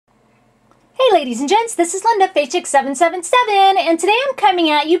ladies and gents, this is Linda, FaceChick777, and today I'm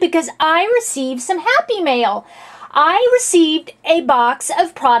coming at you because I received some happy mail. I received a box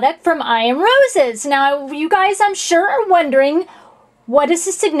of product from I Am Roses. Now, you guys, I'm sure, are wondering, what is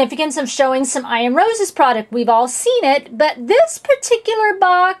the significance of showing some I Am Roses product? We've all seen it, but this particular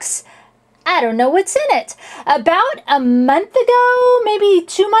box, I don't know what's in it. About a month ago, maybe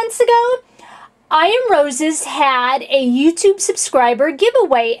 2 months ago, I Am Roses had a YouTube subscriber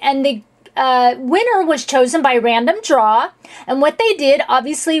giveaway, and the winner was chosen by random draw. And what they did,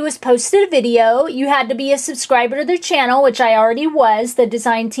 obviously, was posted a video. You had to be a subscriber to their channel, which I already was, the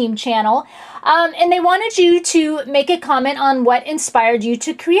Design Team channel. And they wanted you to make a comment on what inspired you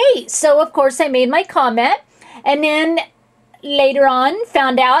to create. So, of course, I made my comment. And then later on,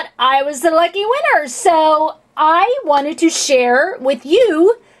 found out I was the lucky winner. So I wanted to share with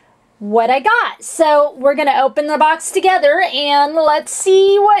you what I got. So we're going to open the box together and let's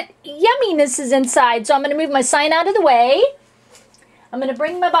see what yumminess is inside. So I'm going to move my sign out of the way. I'm going to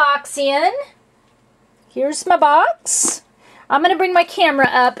bring my box in. Here's my box. I'm going to bring my camera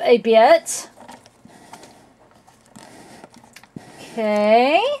up a bit.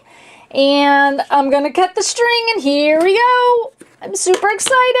 Okay. And I'm going to cut the string, and here we go. I'm super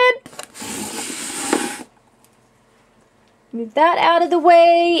excited. Move that out of the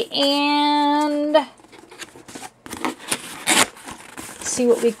way and see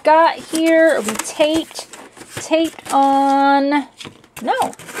what we've got here. Are we taped on?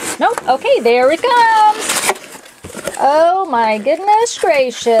 No. Nope. Okay, there it comes. Oh my goodness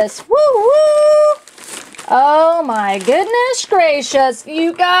gracious. Woo woo. Oh my goodness gracious.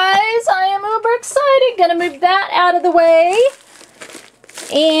 You guys, I am uber excited. Gonna move that out of the way.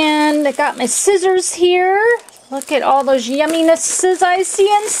 And I got my scissors here. Look at all those yumminesses I see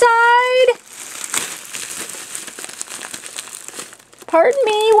inside. Pardon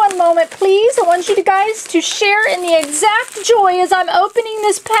me, one moment please. I want you guys to share in the exact joy as I'm opening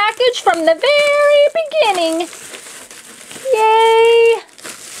this package from the very beginning. Yay!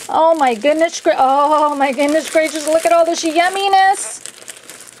 Oh my goodness gracious, look at all this yumminess.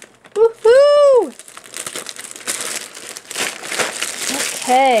 Woohoo!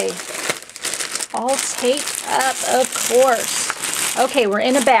 Okay. All taped up, of course. Okay, we're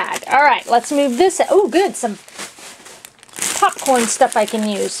in a bag. All right, let's move this. Oh, good, some popcorn stuff I can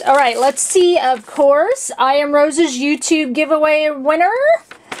use. All right, let's see, of course, I Am Roses YouTube giveaway winner.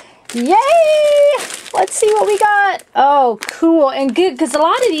 Yay! Let's see what we got. Oh, cool and good, because a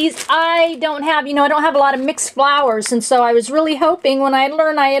lot of these I don't have, I don't have a lot of mixed flowers, and so I was really hoping when I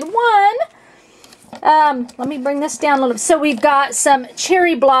learned I had won. Let me bring this down a little. So we've got some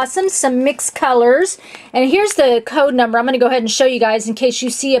cherry blossoms, some mixed colors. And here's the code number. I'm going to go ahead and show you guys in case you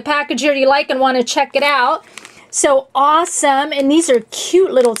see a package here you like and want to check it out. So awesome. And these are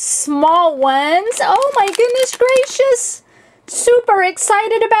cute little small ones. Oh my goodness gracious. Super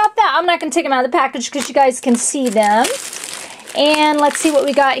excited about that. I'm not going to take them out of the package because you guys can see them. And let's see what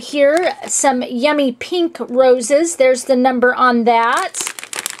we got here. Some yummy pink roses. There's the number on that.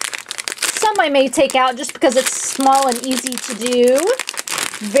 Some I may take out just because it's small and easy to do.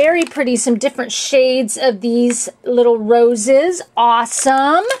 Very pretty. Some different shades of these little roses.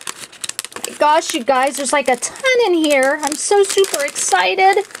 Awesome. Gosh, you guys, there's like a ton in here. I'm so super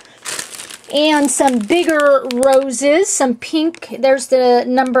excited. And some bigger roses. Some pink. There's the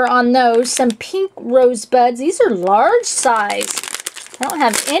number on those. Some pink rose buds. These are large size. I don't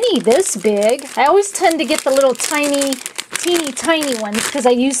have any this big. I always tend to get the little teeny tiny ones because I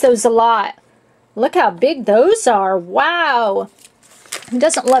use those a lot. Look how big those are. Wow. Who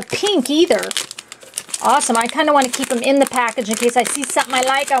doesn't love pink either? Awesome. I kind of want to keep them in the package in case I see something I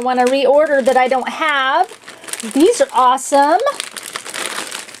like I want to reorder that I don't have. These are awesome.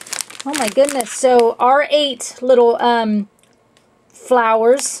 Oh my goodness. So R8 little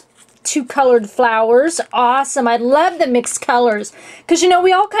flowers. 2 colored flowers. Awesome. I love the mixed colors because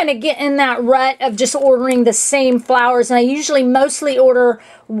we all kind of get in that rut of just ordering the same flowers, and I usually mostly order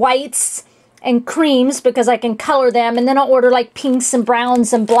whites and creams because I can color them, and then I'll order like pinks and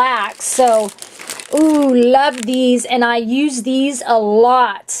browns and blacks. So ooh, love these, and I use these a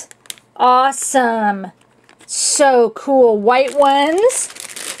lot. Awesome. So cool. White ones.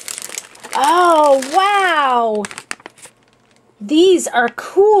 Oh wow. These are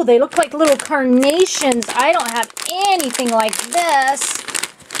cool. They look like little carnations. I don't have anything like this.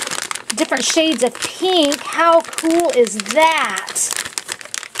 Different shades of pink. How cool is that?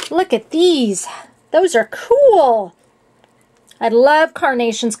 Look at these. Those are cool. I love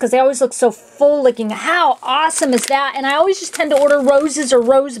carnations because they always look so full looking. How awesome is that? And I always just tend to order roses or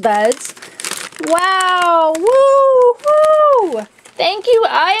rosebuds. Wow. Woo! Woo! Thank you,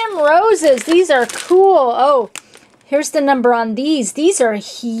 I Am Roses. These are cool. Oh, here's the number on these. These are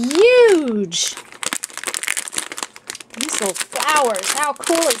huge. These little flowers. How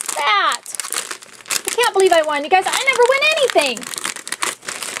cool is that? I can't believe I won. You guys, I never win anything.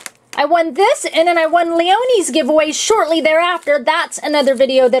 I won this, and then I won Leonie's giveaway shortly thereafter. That's another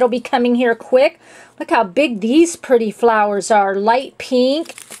video that'll be coming here quick. Look how big these pretty flowers are. Light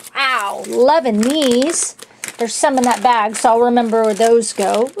pink. Wow, loving these. There's some in that bag, so I'll remember where those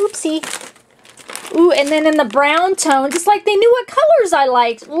go. Oopsie. Ooh, and then in the brown tone, just like they knew what colors I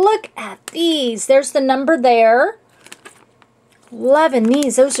liked. Look at these. There's the number there. Loving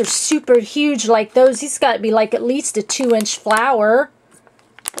these. Those are super huge like those. These got to be like at least a 2-inch flower.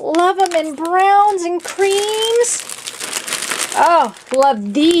 Love them in browns and creams. Oh,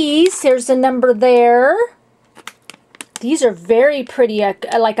 love these. Here's the number there. These are very pretty,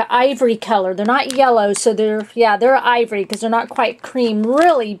 like an ivory color. They're not yellow, so they're ivory because they're not quite cream.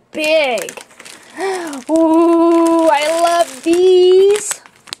 Really big. Ooh, I love these.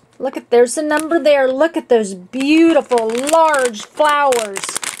 Look at, there's the number there. Look at those beautiful, large flowers.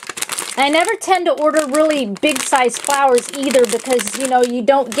 I never tend to order really big size flowers either because, you know, you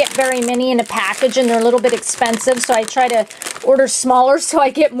don't get very many in a package and they're a little bit expensive. So I try to order smaller so I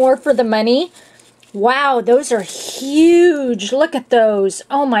get more for the money. Wow, those are huge. Look at those.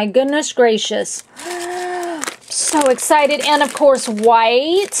 Oh my goodness gracious. So excited. And of course,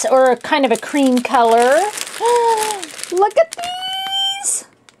 white or kind of a cream color. Look at these.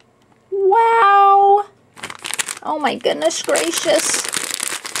 Wow. Oh my goodness gracious.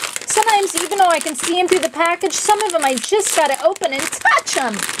 Sometimes, even though I can see them through the package, some of them I just got to open and touch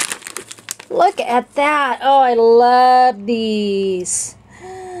them. Look at that. Oh, I love these.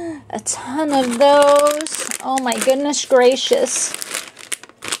 A ton of those. Oh my goodness gracious.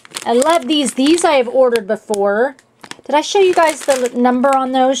 I love these. These I have ordered before. Did I show you guys the number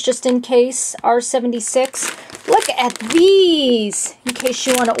on those just in case? R76. Look at these in case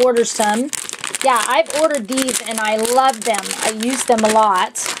you want to order some. Yeah, I've ordered these and I love them. I use them a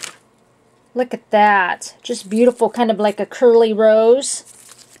lot. Look at that. Just beautiful, kind of like a curly rose.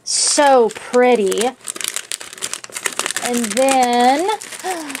 So pretty. And then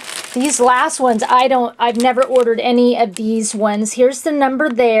these last ones, I've never ordered any of these ones. Here's the number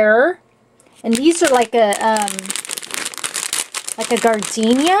there. And these are like a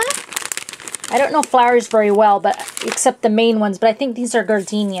gardenia. I don't know flowers very well, but except the main ones, but I think these are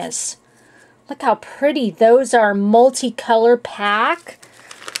gardenias. Look how pretty those are. Multicolor pack.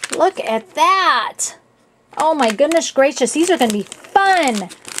 Look at that. Oh my goodness gracious. These are going to be fun.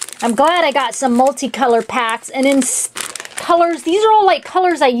 I'm glad I got some multicolor packs. And in colors, these are all like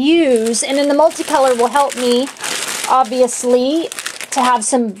colors I use. And then the multicolor will help me, obviously, to have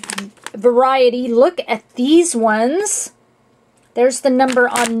some variety. Look at these ones. There's the number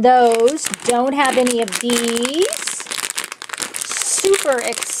on those. Don't have any of these. Super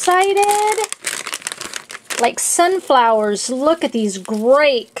excited. Like sunflowers. Look at these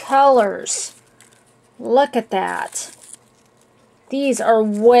great colors. Look at that. These are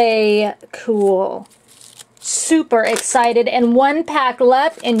way cool. Super excited. And one pack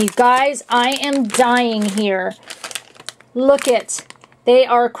left. And you guys, I am dying here. Look at. They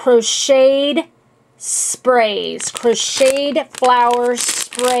are crocheted sprays. Crocheted flower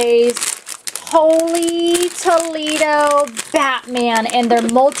sprays. Holy Toledo Batman. And they're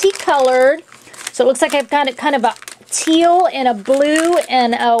multicolored. So it looks like I've got it kind of a teal and a blue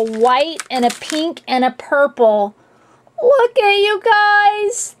and a white and a pink and a purple. Look at you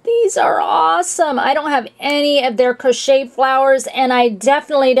guys. These are awesome. I don't have any of their crochet flowers and I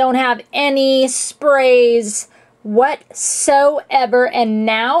definitely don't have any sprays whatsoever. And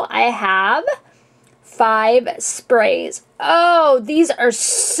now I have 5 sprays. Oh, these are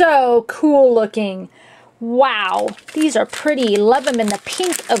so cool looking. Wow. These are pretty. Love them in the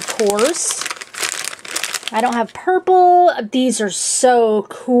pink, of course. I don't have purple. These are so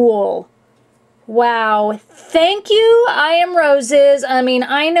cool. Wow. Thank you, I Am Roses. I mean,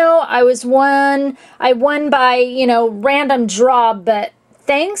 I know I won by, you know, random draw, but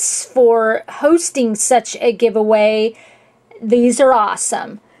thanks for hosting such a giveaway. These are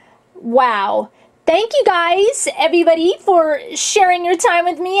awesome. Wow. Thank you guys, everybody, for sharing your time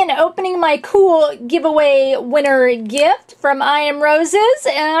with me and opening my cool giveaway winner gift from I Am Roses.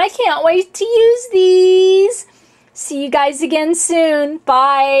 And I can't wait to use these. See you guys again soon.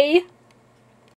 Bye.